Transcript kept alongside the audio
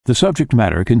The subject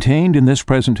matter contained in this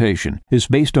presentation is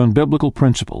based on biblical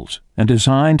principles and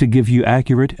designed to give you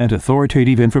accurate and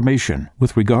authoritative information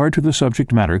with regard to the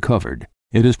subject matter covered.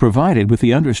 It is provided with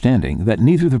the understanding that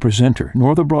neither the presenter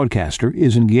nor the broadcaster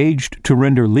is engaged to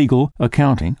render legal,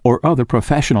 accounting, or other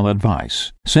professional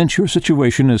advice. Since your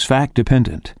situation is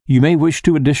fact-dependent, you may wish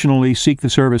to additionally seek the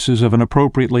services of an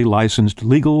appropriately licensed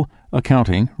legal,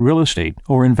 accounting, real estate,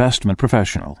 or investment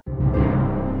professional.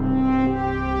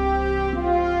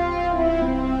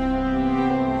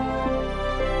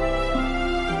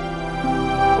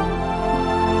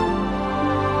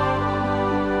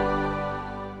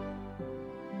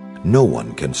 No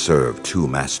one can serve two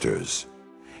masters.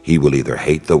 He will either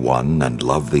hate the one and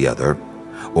love the other,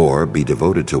 or be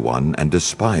devoted to one and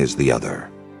despise the other.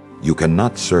 You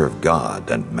cannot serve God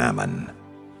and mammon.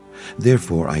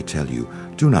 Therefore, I tell you,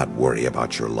 do not worry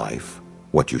about your life,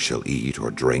 what you shall eat or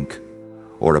drink,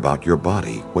 or about your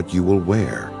body, what you will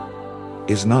wear.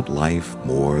 Is not life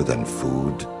more than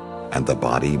food, and the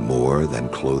body more than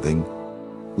clothing?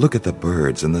 Look at the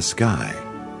birds in the sky.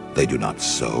 They do not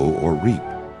sow or reap.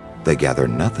 They gather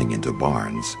nothing into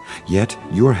barns, yet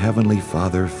your heavenly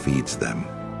Father feeds them.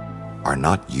 Are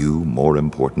not you more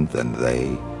important than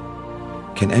they?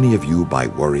 Can any of you, by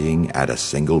worrying, add a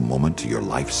single moment to your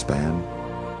lifespan?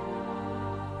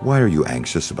 Why are you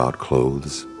anxious about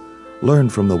clothes? Learn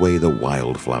from the way the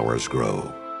wildflowers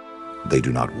grow. They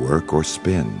do not work or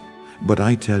spin, but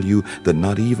I tell you that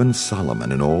not even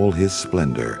Solomon in all his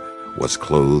splendor was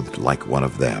clothed like one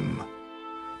of them.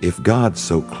 If God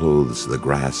so clothes the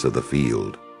grass of the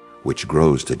field, which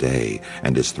grows today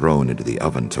and is thrown into the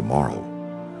oven tomorrow,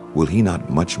 will he not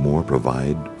much more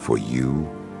provide for you,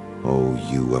 O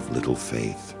you of little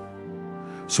faith?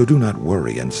 So do not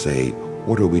worry and say,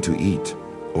 what are we to eat?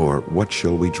 Or what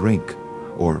shall we drink?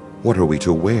 Or what are we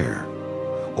to wear?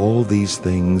 All these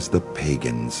things the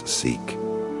pagans seek.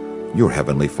 Your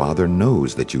heavenly Father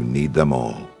knows that you need them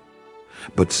all.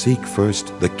 But seek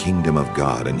first the kingdom of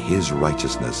God and his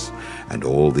righteousness, and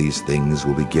all these things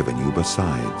will be given you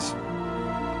besides.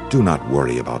 Do not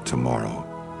worry about tomorrow.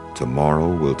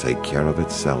 Tomorrow will take care of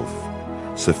itself.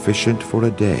 Sufficient for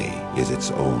a day is its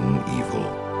own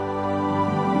evil.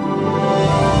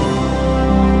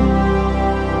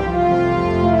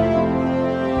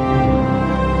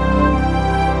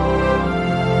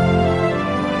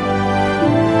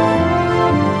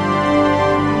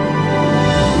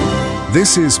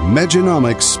 This is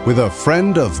Medjonomics with A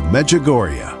Friend of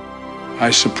Medjugorje. I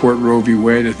support Roe v.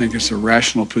 Wade. I think it's a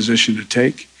rational position to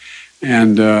take,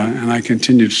 and I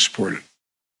continue to support it.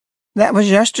 That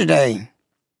was yesterday.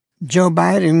 Joe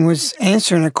Biden was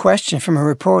answering a question from a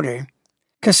reporter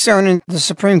concerning the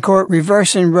Supreme Court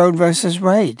reversing Roe v.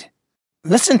 Wade.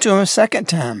 Listen to him a second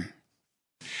time.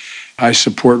 I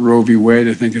support Roe v. Wade.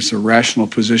 I think it's a rational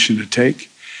position to take,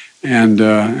 and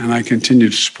I continue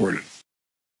to support it.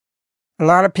 A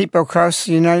lot of people across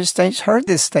the United States heard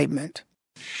this statement.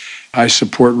 I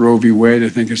support Roe v. Wade. I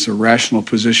think it's a rational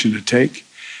position to take,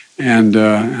 and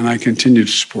I continue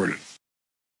to support it.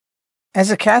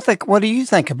 As a Catholic, what do you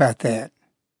think about that?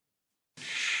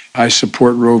 I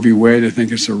support Roe v. Wade. I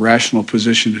think it's a rational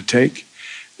position to take,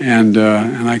 and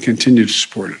I continue to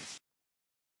support it.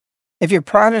 If you're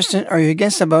Protestant or you're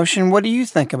against abortion, what do you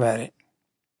think about it?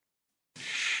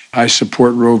 I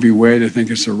support Roe v. Wade. I think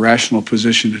it's a rational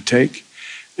position to take,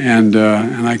 and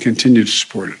I continue to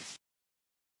support it.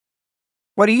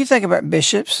 What do you think about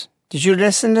bishops? Did you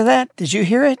listen to that? Did you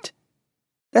hear it?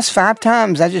 That's 5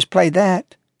 times I just played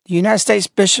that. The United States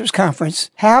Bishops Conference.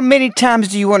 How many times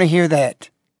do you want to hear that?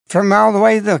 From all the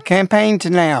way to the campaign to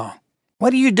now.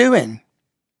 What are you doing?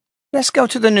 Let's go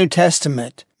to the New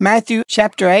Testament. Matthew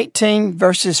chapter 18,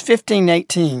 verses 15 and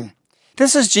 18.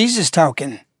 This is Jesus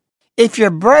talking. If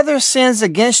your brother sins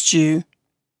against you,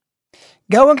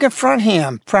 go and confront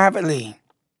him privately.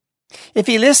 If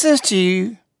he listens to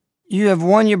you, you have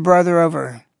won your brother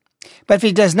over. But if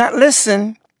he does not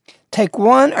listen, take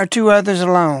 1 or 2 others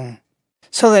along,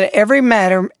 so that every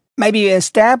matter may be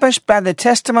established by the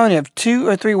testimony of 2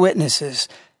 or 3 witnesses.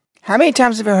 How many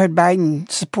times have you heard Biden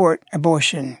support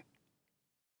abortion?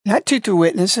 Not 2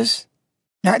 witnesses,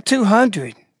 not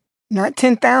 200, not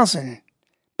 10,000,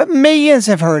 but millions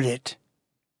have heard it.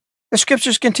 The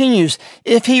scriptures continues,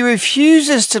 if he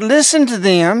refuses to listen to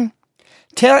them,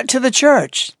 tell it to the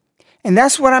church. And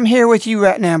that's what I'm here with you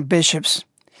right now, bishops.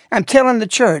 I'm telling the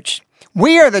church.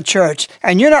 We are the church,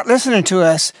 and you're not listening to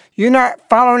us. You're not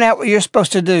following out what you're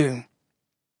supposed to do.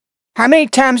 How many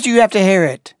times do you have to hear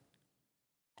it?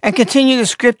 And continue the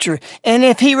scripture. And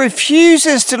if he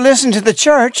refuses to listen to the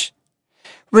church,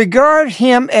 regard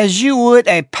him as you would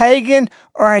a pagan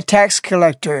or a tax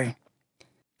collector.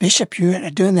 Bishop, you're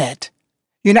not doing that.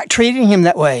 You're not treating him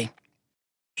that way.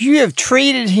 You have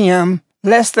treated him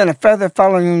less than a feather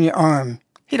falling on your arm.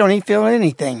 He don't even feel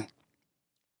anything.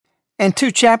 And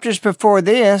 2 chapters before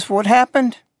this, what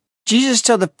happened? Jesus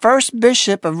told the first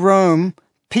bishop of Rome,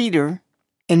 Peter,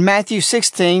 in Matthew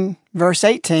 16, verse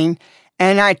 18,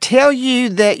 "And I tell you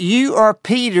that you are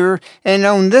Peter, and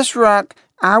on this rock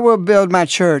I will build my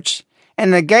church,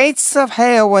 and the gates of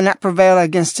hell will not prevail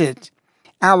against it.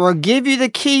 I will give you the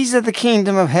keys of the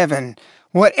kingdom of heaven.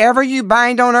 Whatever you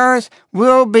bind on earth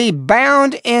will be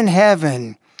bound in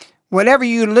heaven. Whatever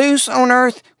you loose on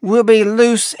earth will be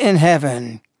loose in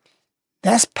heaven."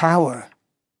 That's power.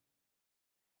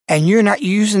 And you're not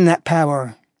using that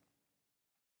power.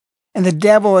 And the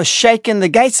devil is shaking the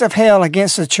gates of hell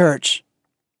against the church.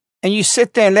 And you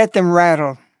sit there and let them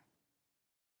rattle.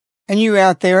 And you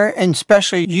out there, and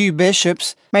especially you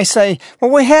bishops, may say,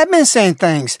 "Well, we have been saying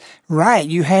things." Right,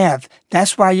 you have.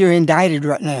 That's why you're indicted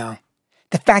right now.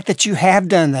 The fact that you have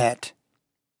done that.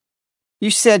 You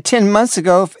said 10 months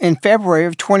ago, in February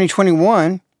of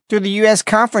 2021, through the U.S.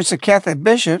 Conference of Catholic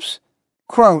Bishops,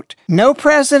 quote, "No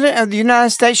president of the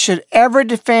United States should ever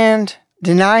defend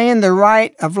denying the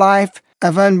right of life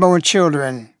of unborn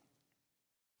children."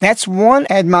 That's one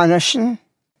admonition.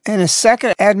 And a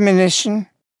second admonition,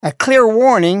 a clear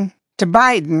warning to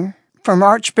Biden from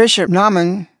Archbishop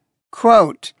Naumann,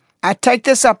 quote, "I take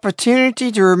this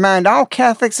opportunity to remind all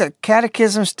Catholics that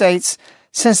Catechism states,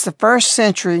 since the 1st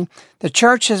century, the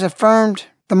Church has affirmed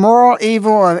the moral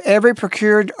evil of every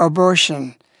procured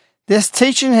abortion. This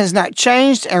teaching has not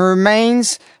changed and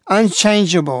remains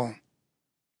unchangeable."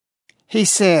 He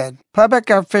said, public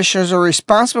officials are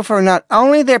responsible for not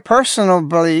only their personal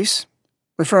beliefs,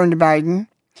 referring to Biden,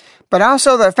 but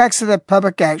also the effects of their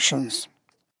public actions.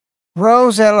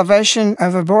 Roe's elevation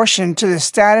of abortion to the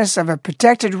status of a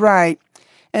protected right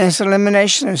and its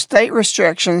elimination of state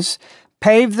restrictions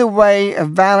paved the way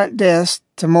of violent deaths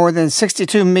to more than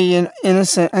 62 million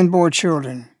innocent unborn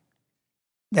children.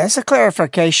 That's a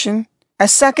clarification, a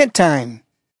second time,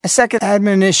 a second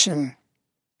admonition,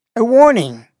 a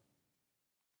warning.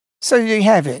 So you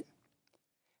have it.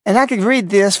 And I could read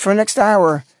this for the next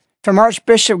hour from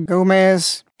Archbishop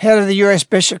Gomez, head of the U.S.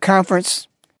 Bishop Conference,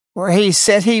 where he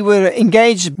said he would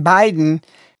engage Biden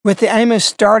with the aim of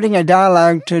starting a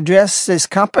dialogue to address these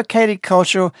complicated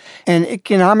cultural and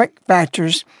economic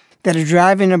factors that are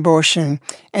driving abortion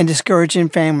and discouraging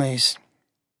families.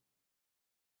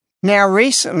 Now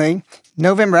recently,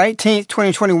 November 18,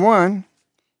 2021,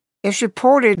 it's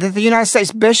reported that the United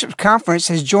States Bishops' Conference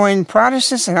has joined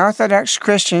Protestants and Orthodox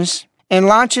Christians in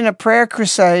launching a prayer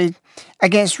crusade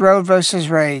against Roe v.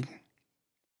 Wade.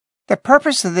 The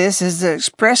purpose of this is to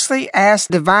expressly ask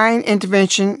divine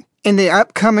intervention in the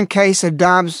upcoming case of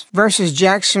Dobbs v.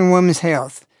 Jackson Women's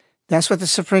Health. That's what the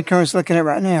Supreme Court is looking at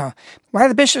right now. Why do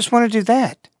the bishops want to do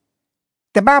that?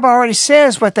 The Bible already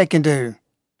says what they can do.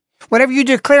 Whatever you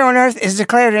declare on earth is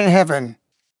declared in heaven.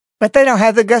 But they don't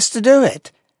have the guts to do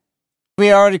it.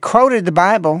 We already quoted the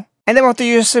Bible, and they want the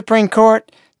U.S. Supreme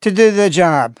Court to do the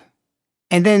job.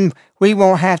 And then we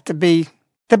won't have to be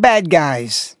the bad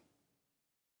guys.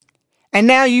 And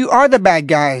now you are the bad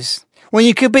guys, when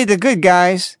you could be the good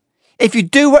guys if you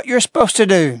do what you're supposed to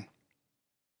do.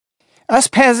 Us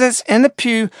peasants in the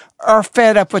pew are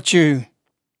fed up with you.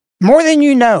 More than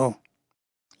you know.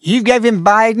 You've given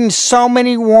Biden so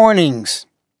many warnings,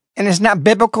 and it's not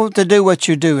biblical to do what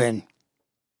you're doing.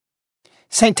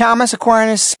 St. Thomas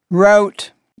Aquinas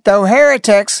wrote, "Though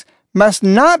heretics must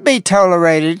not be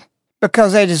tolerated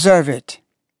because they deserve it."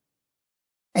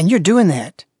 And you're doing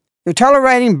that. You're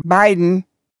tolerating Biden,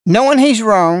 knowing he's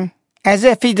wrong, as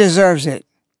if he deserves it.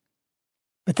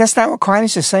 But that's not what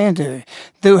Aquinas is saying to you.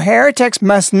 Though heretics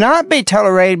must not be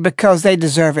tolerated because they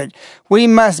deserve it, we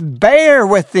must bear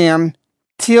with them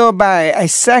till by a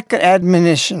second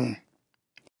admonition.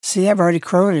 See, I've already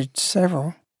quoted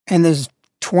several, and there's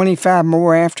 25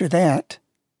 more after that.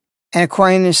 And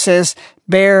Aquinas says,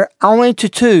 bear only to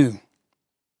 2.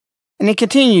 And he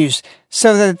continues,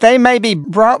 so that they may be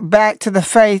brought back to the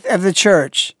faith of the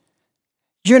church.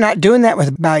 You're not doing that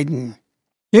with Biden.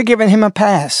 You're giving him a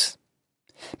pass.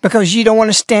 Because you don't want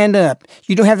to stand up.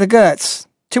 You don't have the guts.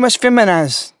 Too much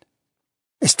feminized.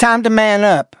 It's time to man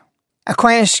up.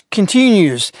 Aquinas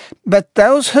continues, but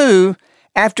those who,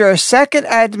 after a second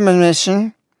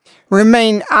admonition,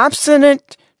 remain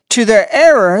obstinate to their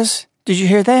errors. Did you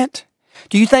hear that?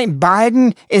 Do you think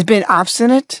Biden is being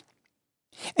obstinate?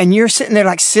 And you're sitting there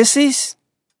like sissies?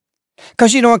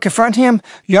 Because you don't want to confront him?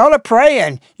 Y'all are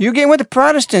praying. You're getting with the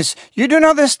Protestants. You're doing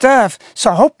all this stuff. So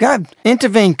I hope God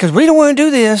intervene because we don't want to do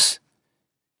this.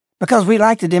 Because we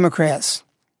like the Democrats.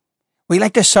 We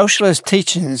like the socialist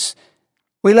teachings.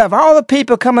 We love all the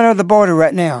people coming over the border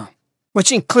right now,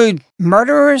 which include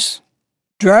murderers,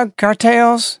 drug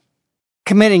cartels,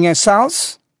 committing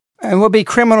assaults, and will be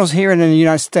criminals here in the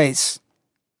United States.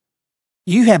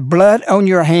 You have blood on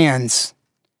your hands.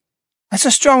 That's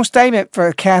a strong statement for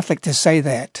a Catholic to say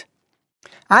that.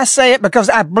 I say it because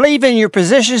I believe in your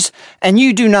positions and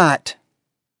you do not.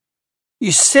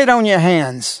 You sit on your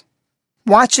hands.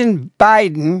 Watching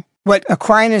Biden, what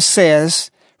Aquinas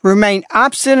says, remain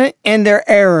obstinate in their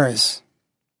errors.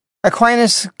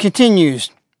 Aquinas continues,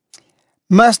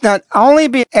 must not only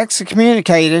be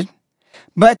excommunicated,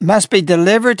 but must be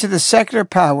delivered to the secular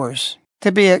powers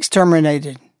to be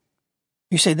exterminated.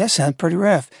 You say, that sounds pretty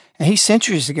rough. And he's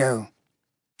centuries ago.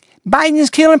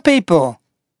 Biden's killing people.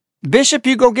 Bishop,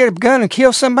 you go get a gun and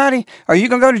kill somebody? Are you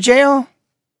going to go to jail?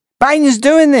 Biden's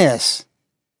doing this.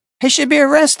 He should be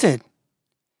arrested.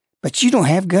 But you don't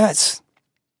have guts.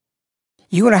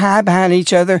 You want to hide behind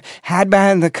each other, hide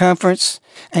behind the conference,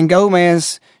 and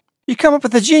Gomez. You come up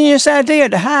with a genius idea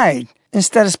to hide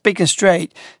instead of speaking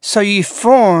straight. So you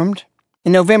formed,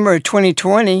 in November of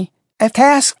 2020, a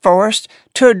task force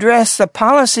to address the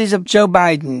policies of Joe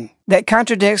Biden that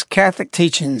contradicts Catholic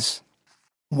teachings.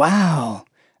 Wow,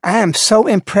 I am so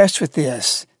impressed with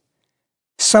this.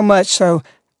 So much so,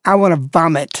 I want to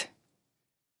vomit.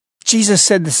 Jesus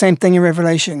said the same thing in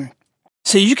Revelation.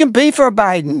 So you can be for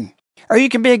Biden, or you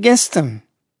can be against him,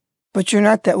 but you're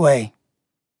not that way.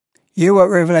 You're what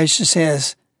Revelation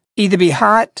says, either be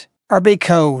hot or be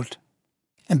cold.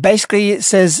 And basically it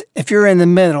says, if you're in the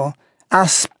middle, I'll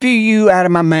spew you out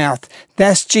of my mouth.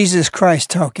 That's Jesus Christ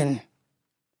talking.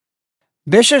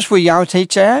 Bishops, will y'all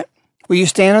teach that? Will you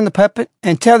stand on the pulpit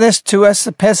and tell this to us,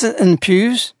 the peasant in the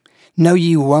pews? No,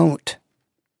 you won't.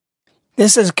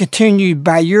 This is continued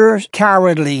by your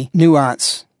cowardly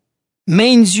nuance.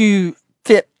 Means you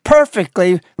fit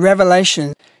perfectly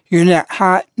Revelation. You're not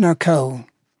hot nor cold.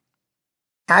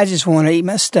 I just want to eat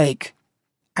my steak.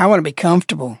 I want to be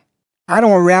comfortable. I don't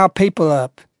want to rile people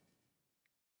up.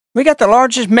 We got the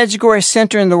largest Medjugorje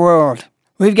center in the world.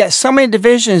 We've got so many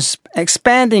divisions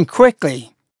expanding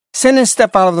quickly, sending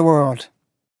stuff all over the world.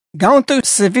 Going through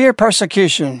severe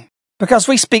persecution because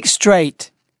we speak straight,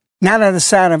 not out of the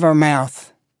side of our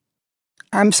mouth.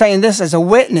 I'm saying this as a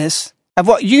witness of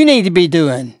what you need to be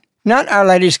doing, not Our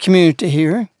Lady's community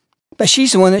here, but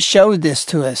she's the one that showed this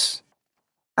to us.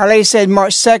 Our Lady said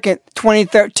March 2nd,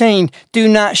 2013, do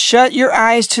not shut your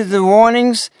eyes to the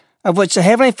warnings of which the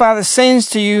Heavenly Father sends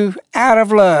to you out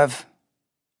of love.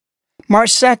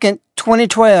 March 2nd,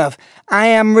 2012, I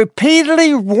am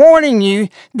repeatedly warning you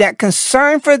that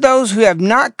concern for those who have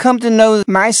not come to know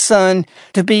my Son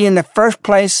to be in the first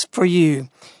place for you.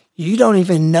 You don't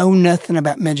even know nothing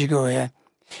about Medjugorje.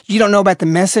 You don't know about the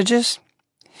messages.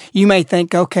 You may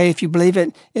think, okay, if you believe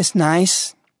it, it's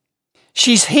nice.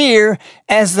 She's here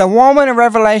as the woman of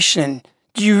Revelation.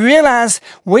 Do you realize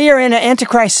we are in an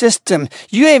Antichrist system?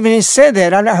 You haven't even said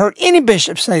that. I've not heard any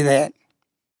bishop say that.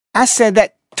 I said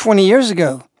that 20 years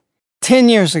ago, 10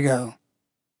 years ago,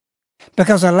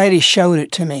 because Our Lady showed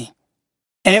it to me.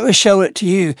 And it would show it to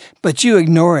you, but you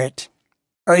ignore it,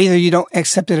 or either you don't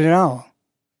accept it at all.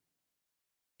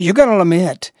 You're going to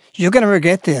lament. You're going to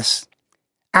regret this.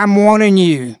 I'm warning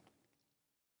you.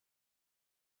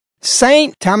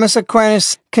 St. Thomas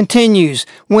Aquinas continues,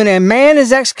 when a man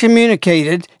is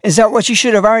excommunicated, is that what you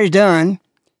should have already done?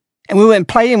 And we went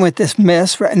playing with this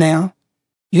mess right now.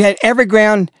 You had every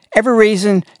ground, every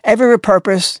reason, every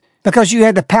purpose, because you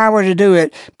had the power to do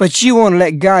it, but you want to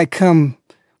let God come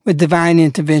with divine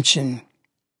intervention.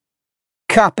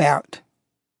 Cop out.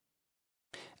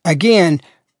 Again,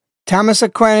 Thomas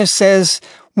Aquinas says,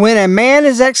 when a man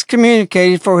is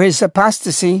excommunicated for his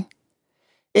apostasy,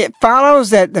 it follows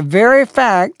that the very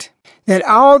fact that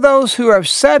all those who are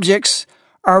subjects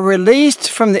are released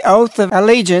from the oath of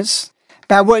allegiance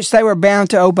by which they were bound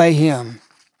to obey him.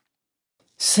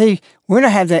 See, we're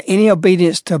not having any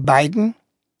obedience to Biden,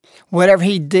 whatever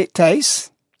he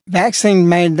dictates, vaccine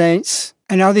mandates,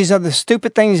 and all these other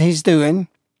stupid things he's doing.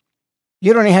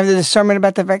 You don't even have the discernment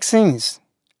about the vaccines.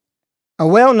 A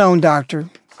well-known doctor,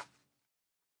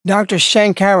 Dr.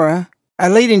 Shankara, a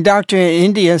leading doctor in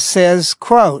India, says,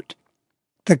 quote,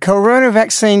 the corona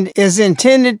vaccine is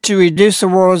intended to reduce the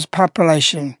world's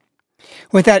population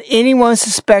without anyone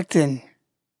suspecting.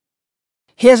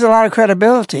 He has a lot of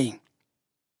credibility.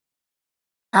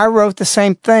 I wrote the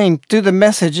same thing through the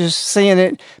messages, seeing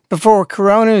it before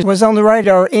corona was on the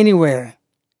radar anywhere.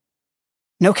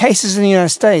 No cases in the United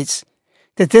States.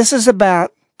 That this is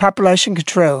about population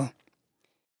control.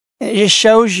 It just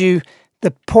shows you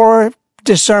the poor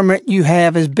discernment you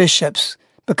have as bishops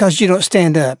because you don't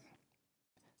stand up.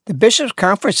 The bishops'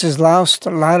 conference has lost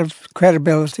a lot of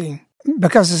credibility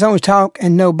because it's only talk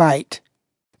and no bite.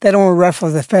 They don't want to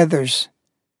ruffle the feathers.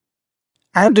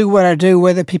 I do what I do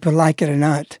whether people like it or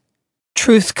not.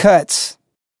 Truth cuts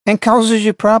and causes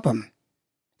you problem.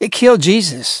 It killed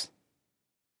Jesus.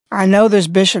 I know there's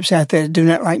bishops out there that do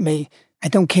not like me. I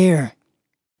don't care.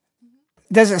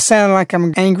 Does it sound like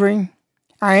I'm angry?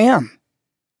 I am.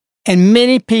 And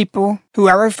many people who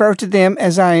I refer to them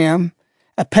as I am,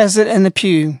 a peasant in the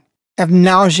pew, have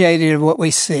nauseated of what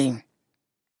we see.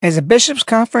 As a bishops'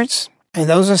 conference, and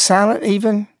those are silent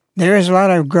even, there is a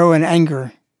lot of growing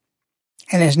anger.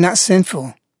 And it's not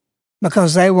sinful,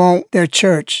 because they want their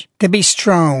church to be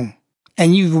strong,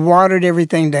 and you've watered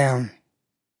everything down.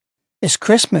 It's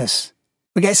Christmas.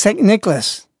 We got St.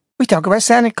 Nicholas. We talk about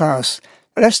Santa Claus.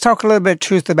 But let's talk a little bit of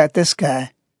truth about this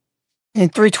guy. In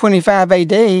 325 AD,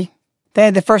 they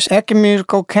had the first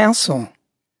ecumenical council.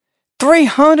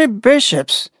 300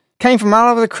 bishops came from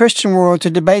all over the Christian world to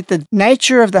debate the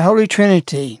nature of the Holy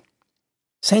Trinity.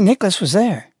 St. Nicholas was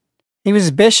there. He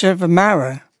was bishop of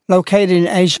Myra, located in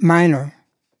Asia Minor.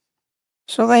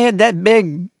 So they had that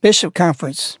big bishop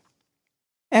conference.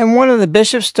 And one of the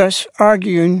bishops starts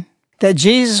arguing that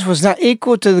Jesus was not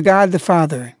equal to the God the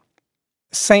Father.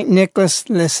 St. Nicholas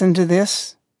listened to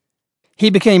this. He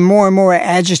became more and more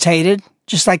agitated,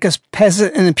 just like a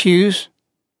peasant in the pews.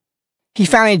 He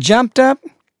finally jumped up,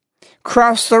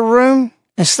 crossed the room,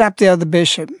 and slapped the other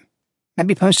bishop.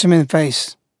 Maybe punched him in the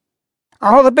face.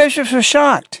 All the bishops were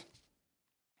shocked.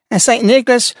 And St.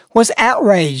 Nicholas was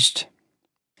outraged.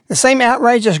 The same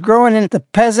outrage that's growing in the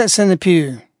peasants in the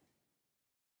pew.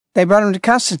 They brought him to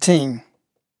Constantine,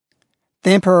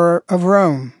 the emperor of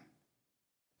Rome.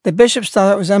 The bishops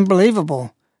thought it was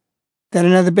unbelievable that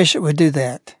another bishop would do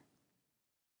that.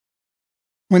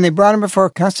 When they brought him before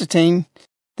Constantine,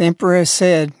 the emperor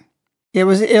said it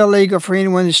was illegal for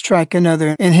anyone to strike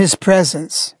another in his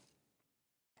presence,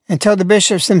 and told the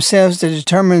bishops themselves to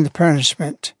determine the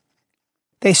punishment.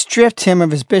 They stripped him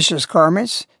of his bishop's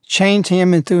garments, chained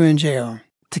him, and threw him in jail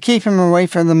to keep him away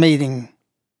from the meeting.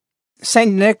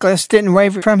 St. Nicholas didn't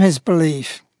waver from his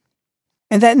belief.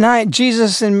 And that night,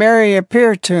 Jesus and Mary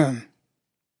appeared to him.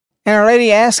 And Our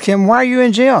Lady asked him, "Why are you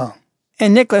in jail?"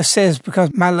 And Nicholas says,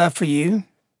 "Because my love for you."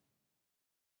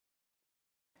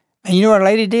 And you know what Our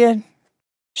Lady did?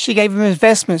 She gave him his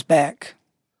vestments back.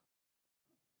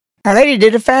 Our Lady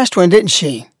did a fast one, didn't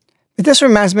she? But this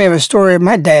reminds me of a story of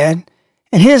my dad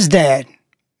and his dad,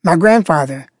 my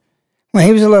grandfather. When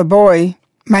he was a little boy,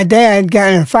 my dad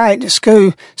got in a fight at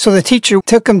school, so the teacher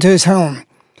took him to his home.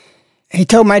 He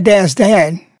told my dad's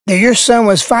dad that your son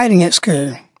was fighting at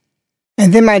school.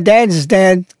 And then my dad's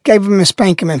dad gave him a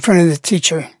spanking in front of the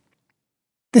teacher.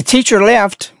 The teacher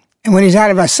left, and when he's out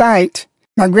of our sight,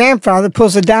 my grandfather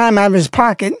pulls a dime out of his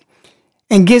pocket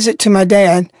and gives it to my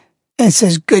dad and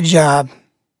says, "Good job."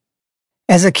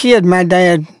 As a kid, my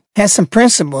dad had some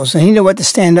principles, and he knew what to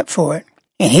stand up for it.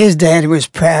 And his dad was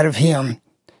proud of him,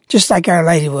 just like Our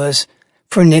Lady was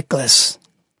for Nicholas.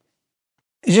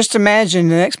 Just imagine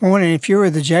the next morning if you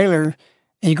were the jailer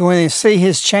and you go in and see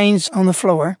his chains on the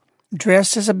floor,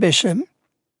 dressed as a bishop,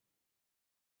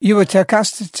 you would tell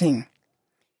Constantine.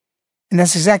 And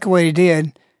that's exactly what he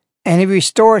did. And he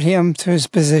restored him to his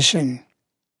position.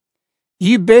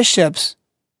 You bishops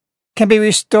can be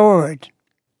restored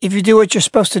if you do what you're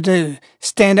supposed to do.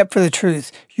 Stand up for the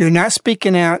truth. You're not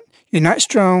speaking out. You're not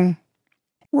strong.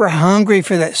 We're hungry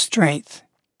for that strength.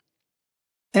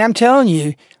 And I'm telling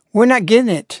you, we're not getting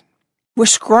it. We're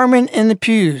squirming in the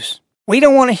pews. We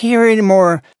don't want to hear any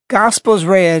more gospels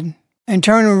read and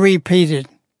turn and repeated.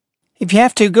 If you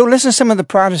have to, go listen to some of the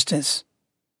Protestants,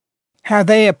 how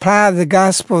they apply the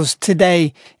gospels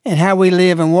today and how we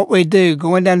live and what we do,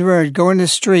 going down the road, going to the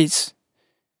streets,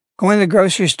 going to the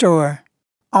grocery store,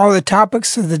 all the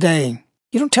topics of the day.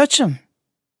 You don't touch them.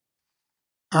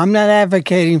 I'm not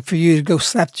advocating for you to go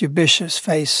slap your bishop's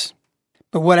face.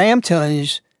 But what I am telling you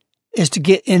is to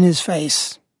get in his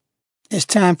face. It's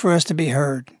time for us to be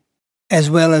heard, as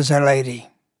well as Our Lady.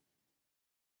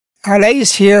 Our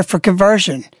Lady's here for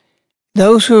conversion.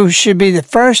 Those who should be the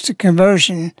first to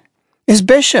conversion is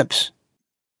bishops.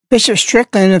 Bishop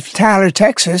Strickland of Tyler,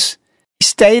 Texas,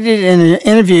 stated in an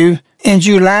interview in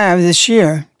July of this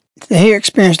year that he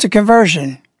experienced a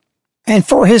conversion. And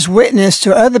for his witness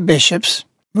to other bishops,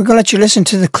 we're going to let you listen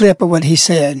to the clip of what he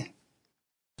said.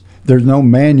 There's no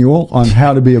manual on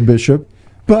how to be a bishop.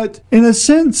 But in a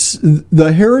sense,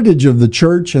 the heritage of the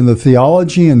church and the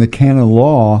theology and the canon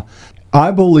law,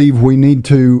 I believe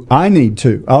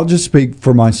I'll just speak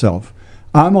for myself.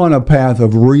 I'm on a path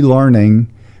of relearning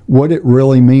what it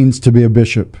really means to be a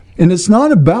bishop. And it's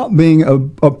not about being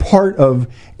a part of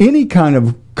any kind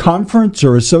of conference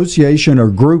or association or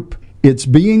group. It's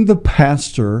being the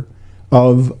pastor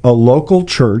of a local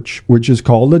church, which is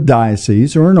called a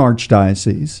diocese or an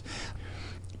archdiocese.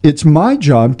 It's my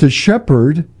job to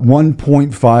shepherd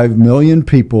 1.5 million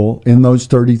people in those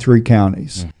 33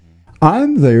 counties.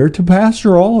 I'm there to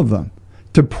pastor all of them,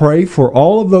 to pray for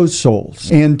all of those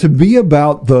souls, and to be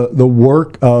about the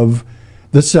work of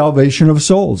the salvation of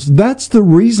souls. That's the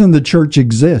reason the church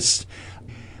exists.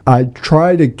 I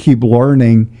try to keep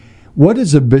learning, what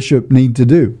does a bishop need to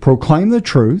do? Proclaim the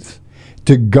truth,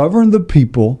 to govern the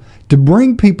people, to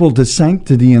bring people to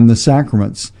sanctity in the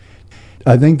sacraments.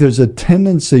 I think there's a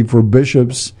tendency for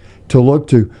bishops to look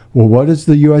to, well, what does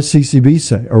the USCCB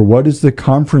say? Or what does the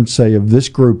conference say of this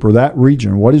group or that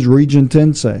region? What does Region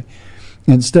 10 say?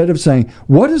 Instead of saying,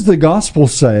 what does the gospel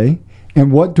say?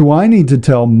 And what do I need to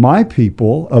tell my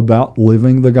people about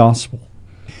living the gospel?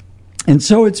 And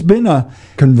so it's been a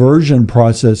conversion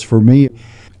process for me.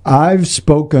 I've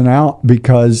spoken out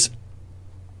because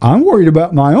I'm worried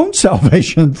about my own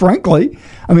salvation, frankly.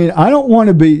 I mean, I don't want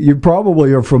to be, you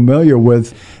probably are familiar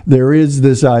with, there is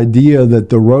this idea that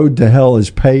the road to hell is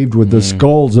paved with the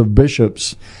skulls of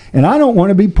bishops. And I don't want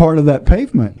to be part of that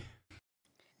pavement.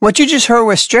 What you just heard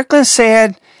was Strickland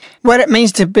said what it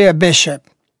means to be a bishop.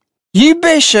 You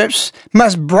bishops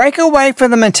must break away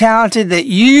from the mentality that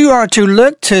you are to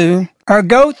look to or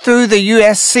go through the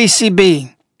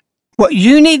USCCB. What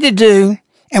you need to do,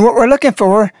 and what we're looking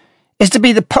for, is to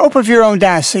be the pope of your own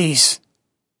diocese.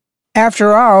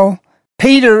 After all,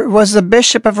 Peter was the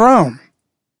bishop of Rome,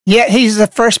 yet he's the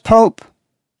first pope.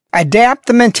 Adapt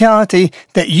the mentality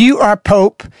that you are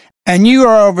pope and you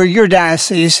are over your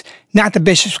diocese, not the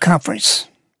bishops' conference.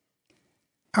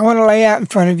 I want to lay out in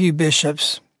front of you,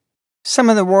 bishops,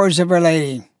 some of the words of Our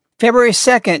Lady. February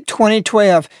 2nd,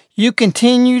 2012, you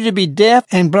continue to be deaf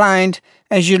and blind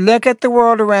as you look at the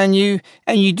world around you,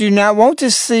 and you do not want to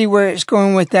see where it's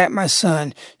going with that, my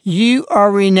son. You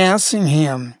are renouncing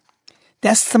him.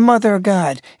 That's the Mother of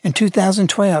God in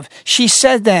 2012. She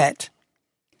said that.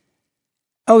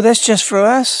 Oh, that's just for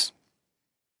us?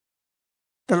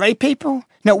 The lay people?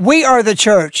 No, we are the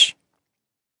church.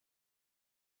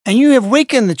 And you have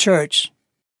weakened the church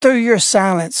through your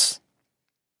silence.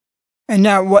 And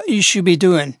now what you should be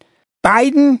doing.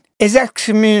 Biden is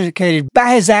excommunicated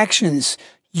by his actions.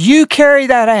 You carry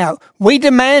that out. We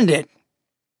demand it.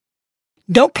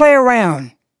 Don't play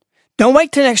around. Don't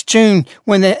wait till next June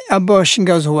when the abortion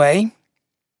goes away,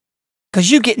 because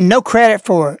you get no credit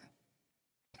for it.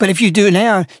 But if you do it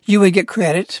now, you would get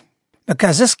credit,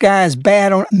 because this guy is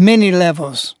bad on many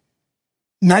levels,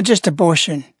 not just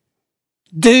abortion.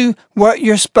 Do what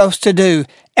you're supposed to do.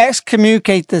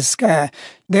 Excommunicate this guy.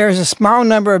 There is a small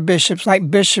number of bishops,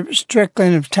 like Bishop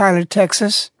Strickland of Tyler,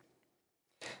 Texas,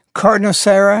 Cardinal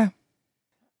Sarah,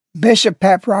 Bishop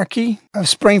Paprocki of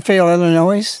Springfield,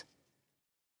 Illinois.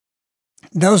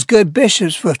 Those good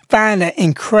bishops will find an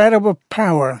incredible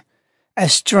power, a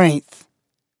strength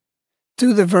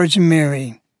through the Virgin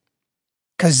Mary,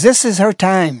 because this is her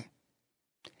time,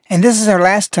 and this is her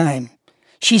last time.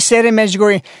 She said in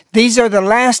Medjugorje, these are the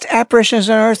last apparitions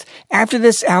on earth. After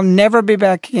this, I'll never be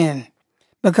back in,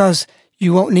 because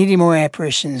you won't need any more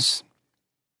apparitions.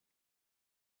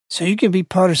 So you can be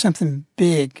part of something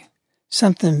big,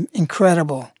 something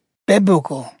incredible,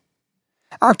 biblical.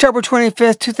 October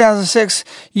 25th, 2006,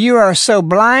 you are so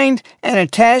blind and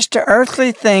attached to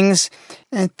earthly things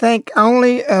and think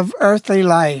only of earthly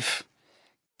life.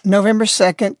 November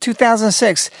 2nd,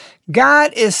 2006,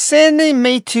 God is sending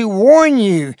me to warn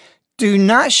you. Do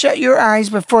not shut your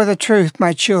eyes before the truth,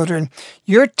 my children.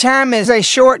 Your time is a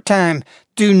short time.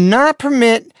 Do not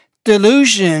permit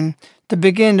delusion to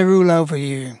begin to rule over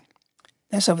you.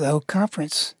 That's over the whole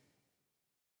conference.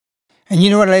 And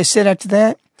you know what I said after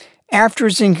that?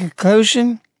 Afterwards, in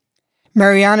conclusion,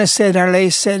 Mariana said, Our Lady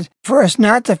said, for us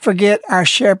not to forget our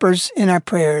shepherds in our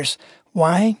prayers.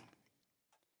 Why?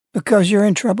 Because you're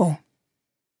in trouble.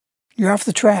 You're off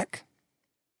the track.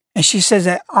 And she says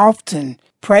that often.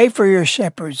 Pray for your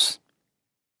shepherds.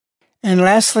 And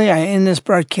lastly, I end this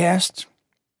broadcast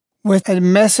with a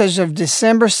message of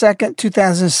December 2nd,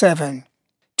 2007.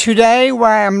 Today,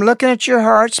 while I'm looking at your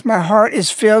hearts, my heart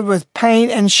is filled with pain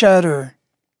and shudder.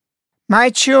 My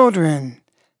children,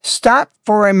 stop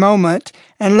for a moment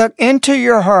and look into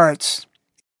your hearts.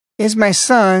 Is my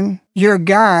son, your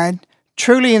God,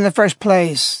 truly in the first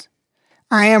place?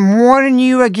 I am warning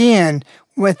you again,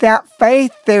 without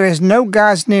faith there is no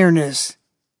God's nearness.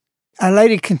 Our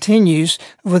Lady continues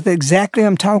with exactly what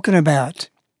I'm talking about.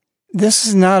 This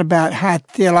is not about high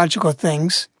theological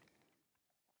things.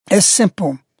 It's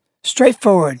simple,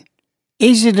 straightforward.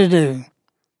 Easy to do.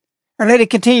 Our lady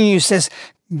continues, says,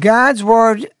 God's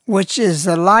word, which is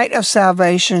the light of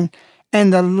salvation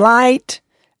and the light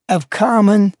of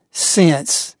common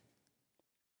sense.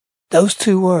 Those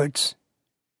two words,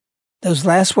 those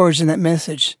last words in that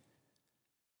message,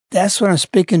 that's what I'm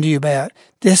speaking to you about.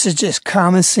 This is just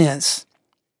common sense,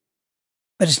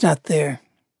 but it's not there,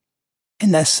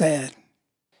 and that's sad.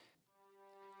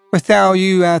 With all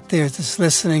you out there that's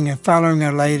listening and following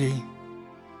Our Lady,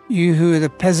 you who are the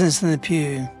peasants in the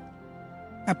pew,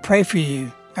 I pray for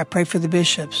you. I pray for the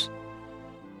bishops.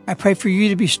 I pray for you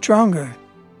to be stronger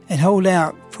and hold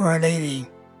out for Our Lady,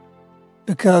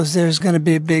 because there's going to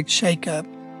be a big shakeup.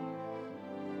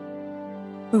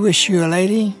 We wish you, Our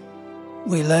Lady.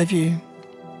 We love you.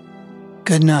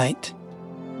 Good night.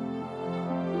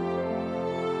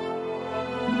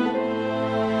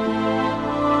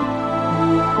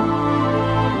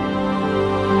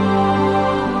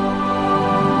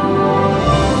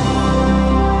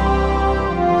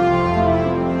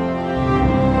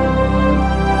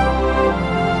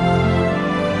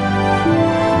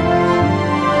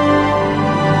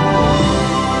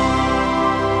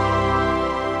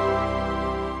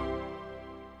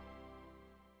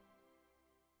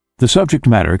 The subject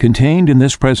matter contained in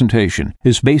this presentation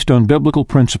is based on biblical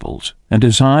principles and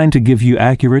designed to give you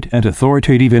accurate and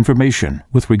authoritative information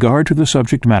with regard to the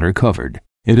subject matter covered.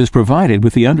 It is provided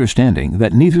with the understanding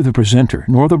that neither the presenter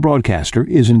nor the broadcaster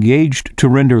is engaged to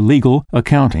render legal,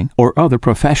 accounting, or other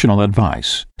professional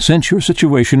advice. Since your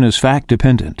situation is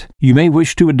fact-dependent, you may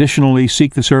wish to additionally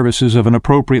seek the services of an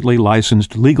appropriately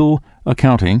licensed legal,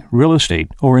 accounting, real estate,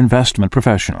 or investment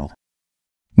professional.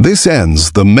 This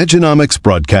ends the Medjunomics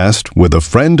broadcast with A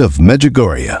Friend of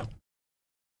Medjugorje.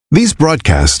 These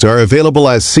broadcasts are available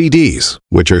as CDs,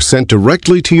 which are sent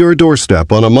directly to your doorstep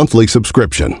on a monthly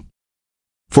subscription.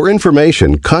 For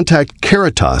information, contact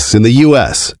Caritas in the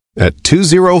U.S. at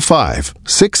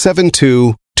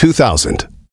 205-672-2000.